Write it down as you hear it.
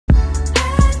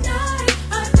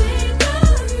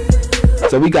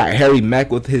So we got Harry Mack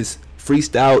with his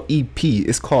freestyle EP.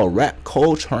 It's called Rap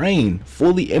Coltrane,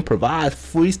 fully improvised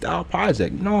freestyle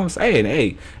project. You know what I'm saying?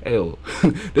 Hey,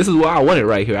 this is what I wanted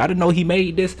right here. I didn't know he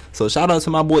made this, so shout out to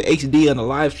my boy HD on the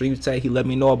live stream chat. He let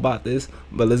me know about this,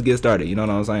 but let's get started. You know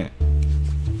what I'm saying?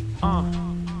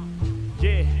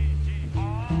 Yeah.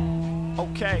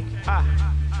 Okay.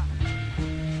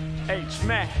 H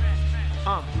Mack.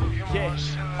 Yeah.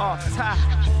 Off top.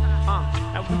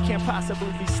 And we can't possibly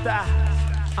be stopped.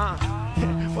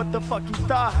 What the fuck you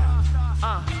thought?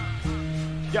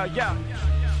 Yo.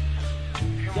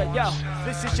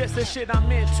 This is just the shit I'm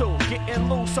into. Getting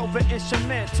loose over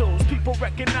instrumentals. People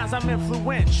recognize I'm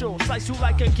influential. Slice you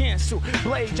like a Gansu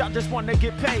blade, y'all just wanna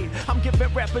get paid. I'm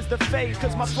giving rappers the fade,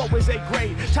 cause my flow is A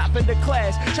grade. Top of the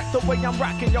class, check the way I'm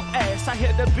rocking your ass. I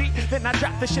hear the beat, then I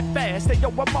drop the shit fast. Hey yo,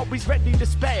 I'm always ready to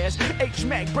spaz. H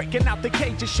Mack breaking out the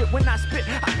cage of shit. When I spit,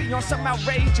 I be on some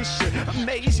outrageous shit.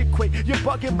 Amaze you quick, you're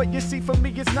bugging, but you see for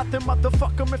me it's nothing.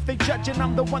 Motherfucker, if they judging,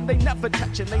 I'm the one they never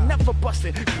touching. They never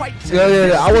busting. Quite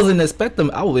yeah. I wasn't expecting.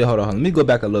 Wait, hold on. Let me go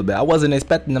back a little bit. I wasn't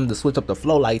expecting them to switch up the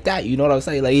flow like that. You know what I'm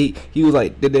saying? Like he was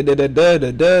like da da da da da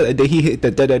da da, and then he hit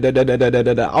the da da da da da da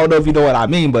da da. I don't know if you know what I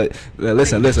mean, but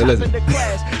listen. Check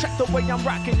the way I'm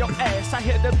rocking your ass. I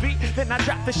hear the beat, then I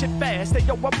drop the shit fast. Hey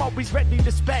yo, I'm always ready to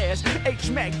spaz.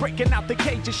 H Mack breaking out the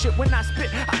cage of shit. When I spit,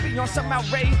 I be on some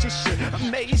outrageous shit.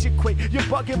 Amaze you quick, you're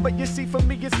bugging, but you see for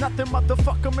me it's nothing.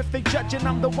 Motherfucker, if they judging,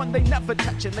 I'm the one they never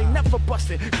touching. They never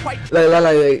busting. Quite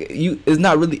like you. It's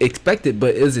not really expected,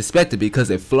 but it's expected because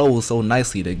it flows so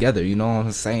nicely together. You know what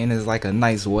I'm saying? It's like a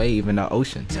nice wave in the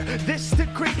ocean. This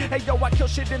degree, hey yo, I kill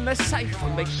shit in the cipher.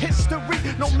 Make history,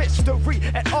 no mystery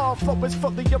at all. Flow is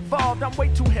fully evolved. I'm way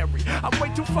too hairy. I'm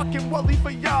way too fucking woolly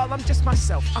for y'all. I'm just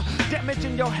myself.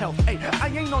 Damaging your health. Hey, I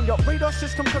ain't on your radar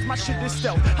system cause my shit is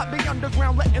stealth. I be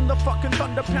underground letting the fucking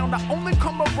thunder pound. I only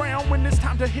come around when it's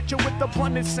time to hit you with the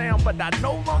blunted sound. But I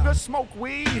no longer smoke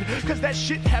weed cause that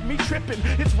shit had me tripping.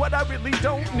 It's what I really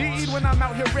don't need when I'm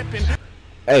out here ripping.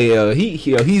 Hey,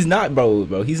 he's not,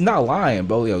 bro. He's not lying,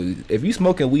 bro. Yo, if you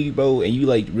smoking weed, bro, and you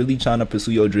like really trying to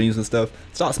pursue your dreams and stuff,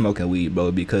 stop smoking weed,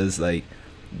 bro, because like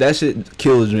that shit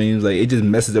kills dreams. Like it just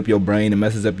messes up your brain and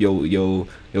messes up your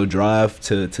drive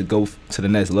to go to the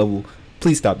next level.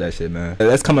 Please stop that shit, man.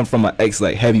 That's coming from an ex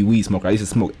like heavy weed smoker. I used to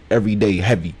smoke every day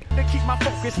heavy. To keep my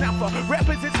focus now for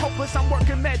rappers it's hopeless. I'm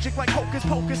working magic like hocus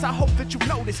pocus. I hope that you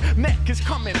notice Mack is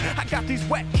coming. I got these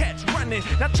whack cats running.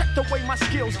 Now check the way my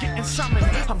skills getting summoned.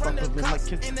 I'm bubbling like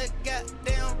kids in the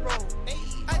goddamn road.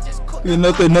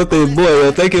 Nothing,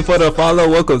 boy. Thank you for the follow.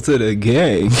 Welcome to the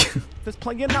gang. That's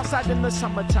playing outside in the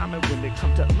summertime, and when it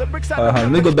comes to lyrics,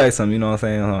 let me go back some. You know what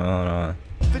I'm saying? Hold on.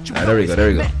 There we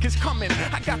go. Mack is coming.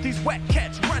 I got these whack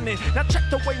cats running. Now check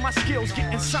the way my skills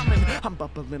getting summoned. I'm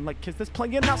bubbling like kids that's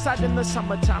playing outside in the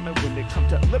summertime. And when it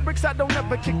comes to lyrics, I don't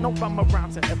ever kick no bum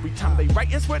around. And every time they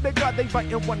write, I swear to God, they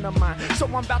writing one of mine. So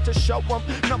I'm about to show them.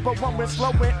 Number one, we're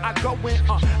flowing. I go in.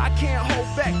 I can't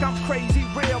hold back. I'm crazy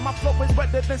real. My flow is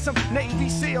better than some Navy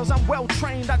SEALs. I'm well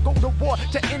trained. I go to war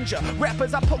to injure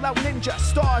rappers. I pull out ninja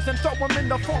stars and throw them in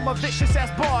the form of vicious ass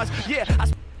bars.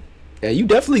 Yeah, you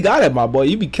definitely got it, my boy.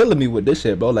 You be killing me with this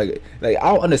shit, bro. Like I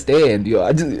don't understand, yo.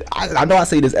 I know I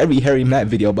say this every Harry Mack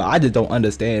video, but I just don't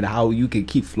understand how you can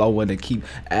keep flowing and keep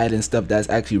adding stuff that's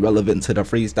actually relevant to the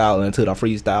freestyle and to the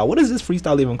freestyle. What is this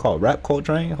freestyle even called? Rap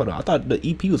Coltrane? Hold on, I thought the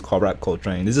EP was called Rap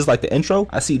Coltrane. Is this like the intro?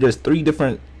 I see there's 3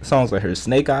 different songs right here.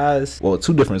 Snake Eyes, well,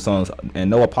 2 different songs, and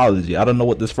No Apology. I don't know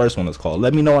what this first one is called.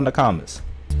 Let me know in the comments.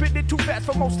 Spit it too fast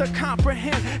for most to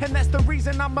comprehend, and that's the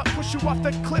reason I'ma push you off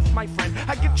the cliff, my friend.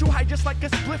 I get you high just like a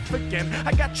spliff again.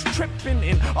 I got you tripping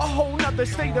in a whole nother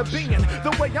state of being.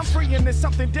 The way I'm freeing is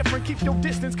something different. Keep your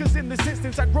distance, cause in this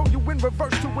instance I grow you in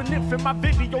reverse to an infant. My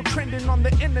video trending on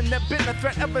the internet, been a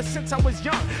threat ever since I was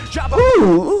young.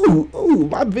 Ooh,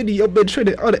 my video been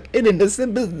trending on the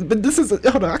internet, but this is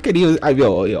hold on, I can't even.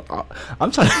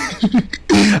 I'm trying.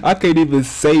 I can't even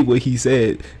say what he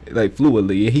said like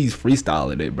fluidly. He's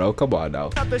freestyling it, bro. Come on now.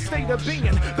 The state of being,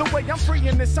 the way I'm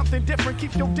freeing is something different.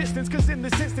 Keep your distance, cause in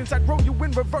this instance I grow you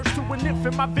in reverse to an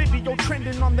infant. My video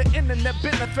trending on the internet,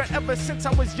 been a threat ever since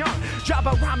I was young.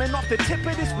 Jabba rhyming off the tip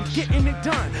of this, we getting it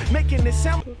done, making it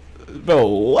sound. Bro,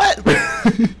 what?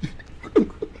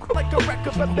 Like a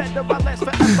record, but better, I last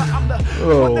forever. I'm the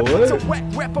one that puts a whack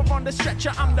rapper on the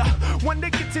stretcher. I'm the one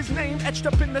that gets his name etched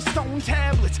up in the stone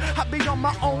tablets. I be on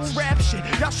my own rap shit.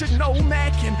 Y'all should know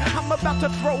Mackin'. I'm about to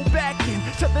throw back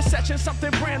into the session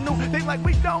something brand new. They like,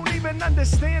 we don't even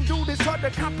understand, dude. It's hard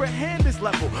to comprehend this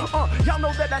level. Y'all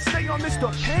know that I stay on this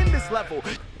stupendous level.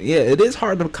 Yeah, it is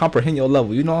hard to comprehend your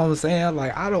level. You know what I'm saying?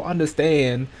 Like, I don't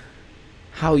understand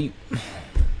how you.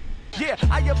 Yeah,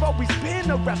 I have always been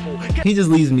a rebel. He just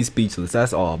leaves me speechless.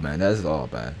 That's all, man. That's all,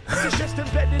 man. It's just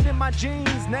embedded in my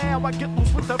genes now. I get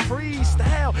loose with the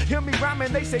freestyle. Hear me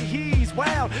rhyming, they say he's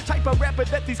wild. Type of rapper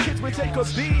that these kids would take a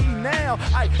B now.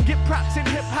 I get props in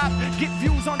hip hop, get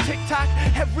views on TikTok.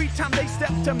 Every time they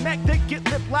step to Mack, they get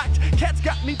lip locked. Cats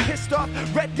got me pissed off,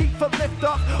 ready for lift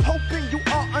off. Hoping you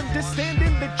are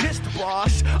understanding the gist,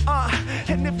 boss.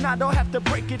 And if not, I'll have to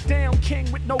break it down. King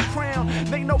with no crown.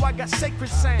 They know I got sacred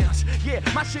sounds. Yeah,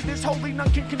 my shit is holy, none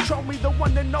can control me. The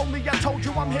one and only. I told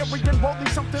you I'm hairy and rolling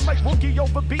something like Wookie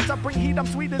over beats. I bring heat, I'm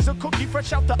sweet as a cookie,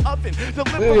 fresh out the oven.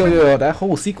 Yo, that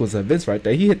whole sequence of Vince right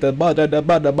there. He hit the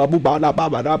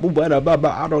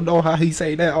I don't know how he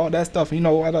say that, all that stuff. You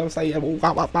know what I'm saying?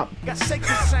 Got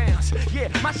sacred sounds. Yeah,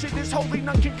 my shit is holy,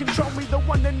 none can control me. The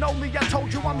one and only. I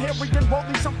told you I'm hairy and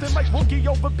rolling something like Wookie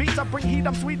over beats. I bring heat,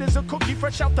 I'm sweet as a cookie,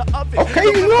 fresh out the oven. Okay,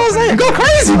 you know what I'm saying? Go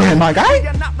crazy, man, my guy. We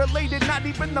are not related, not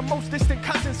even the most distant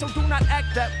cousin, so do not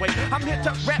act that way. I'm here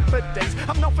to rap for days.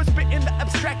 I'm known for spitting the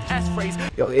abstract ass phrase.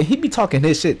 Yo, and he be talking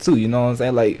his shit too, you know what I'm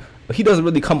saying? Like, he doesn't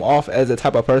really come off as the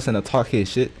type of person to talk his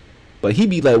shit. But he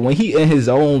be like, when he in his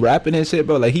own rapping and shit,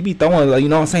 bro, like he be throwing, like, you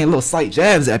know what I'm saying, little slight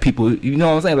jabs at people, you know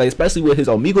what I'm saying? Like, especially with his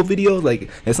Omegle videos, like,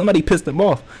 if somebody pissed him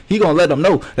off, he gonna let them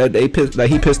know that they pissed,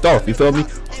 like he pissed off, you feel me?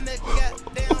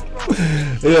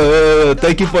 Yo,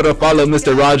 thank you for the follow,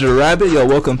 Mr. Roger Rabbit. Yo,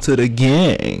 welcome to the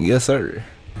gang. Yes, sir.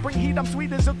 Bring heat, I'm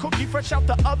sweet as a cookie, fresh out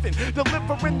the oven.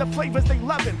 Delivering the flavors they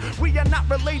lovin'. We are not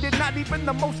related, not even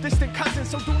the most distant cousin,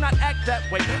 so do not act that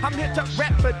way. I'm here to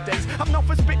rap for days. I'm known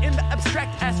for spitting the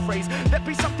abstract ass phrase. That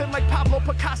be something like Pablo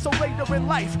Picasso later in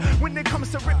life. When it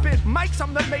comes to ripping mics,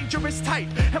 I'm the majorist type.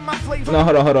 And my flavor. No,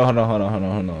 hold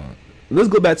on. Let's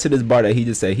go back to this bar that he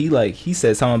just said. He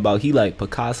said something about he like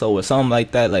Picasso or something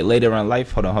like that, like later in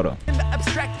life. Hold on. In the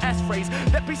abstract ass phrase,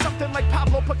 that be something like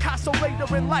Pablo Picasso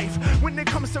later in life. When it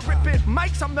comes to ripping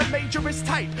mics, I'm the majorist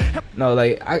type. No,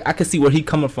 like I can see where he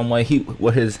coming from, what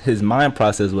his mind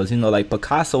process was. You know, like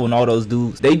Picasso and all those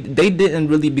dudes, they didn't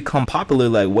really become popular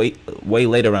like way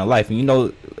later in life. And you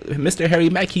know, Mr. Harry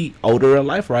Mack, he older in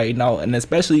life right now, and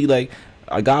especially like,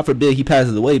 God forbid he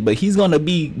passes away, but he's gonna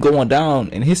be going down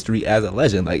in history as a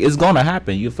legend. Like, it's gonna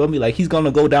happen, you feel me? Like, he's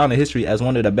gonna go down in history as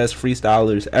one of the best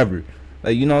freestylers ever.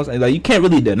 Like, you know what I'm saying? Like, you can't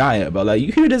really deny it, bro. Like,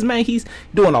 you hear this man, he's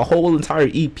doing a whole entire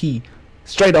EP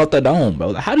straight out the dome,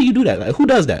 bro. Like, how do you do that? Like, who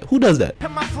does that?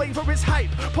 And my flavor is hype,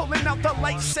 pulling out the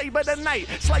lightsaber tonight,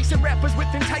 slicing rappers with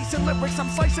enticing lyrics. I'm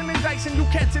slicing and dicing you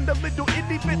cats into little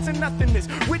itty bits and nothingness.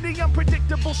 Witty,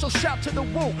 unpredictable, so shout to the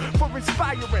woo for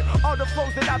inspiring all the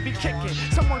flows that I be kicking.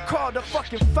 Someone call the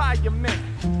fucking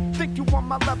fireman. Think you on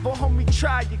my level, homie?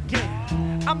 Try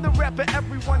again. I'm the rapper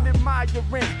everyone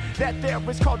admiring. That there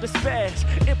is called the spaz.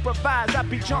 Improvise, I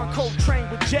be John Coltrane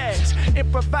with jazz.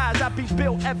 Improvise, I be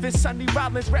Bill Evans, Sonny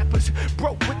Rollins. Rappers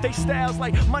broke with they styles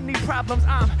like money problems.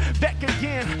 I'm back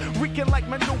again, reeking like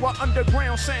manure.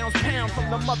 Underground sounds pound from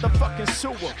the motherfucking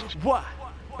sewer. What?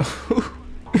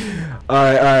 All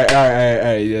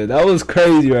right. Yeah, that was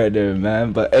crazy right there,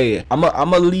 man. But hey, I'm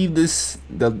gonna leave this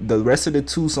the rest of the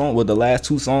two songs, well, the last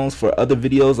two songs for other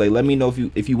videos. Like, let me know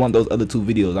if you want those other two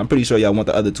videos. I'm pretty sure y'all want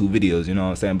the other two videos, you know what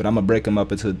I'm saying? But I'm gonna break them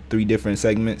up into 3 different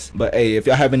segments. But hey, if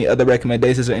y'all have any other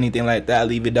recommendations or anything like that,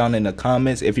 leave it down in the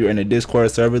comments. If you're in the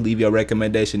Discord server, leave your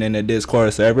recommendation in the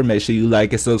Discord server. Make sure you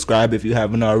like and subscribe if you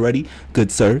haven't already.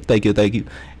 Good sir, thank you.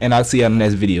 And I'll see you on the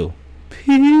next video.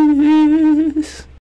 Peace.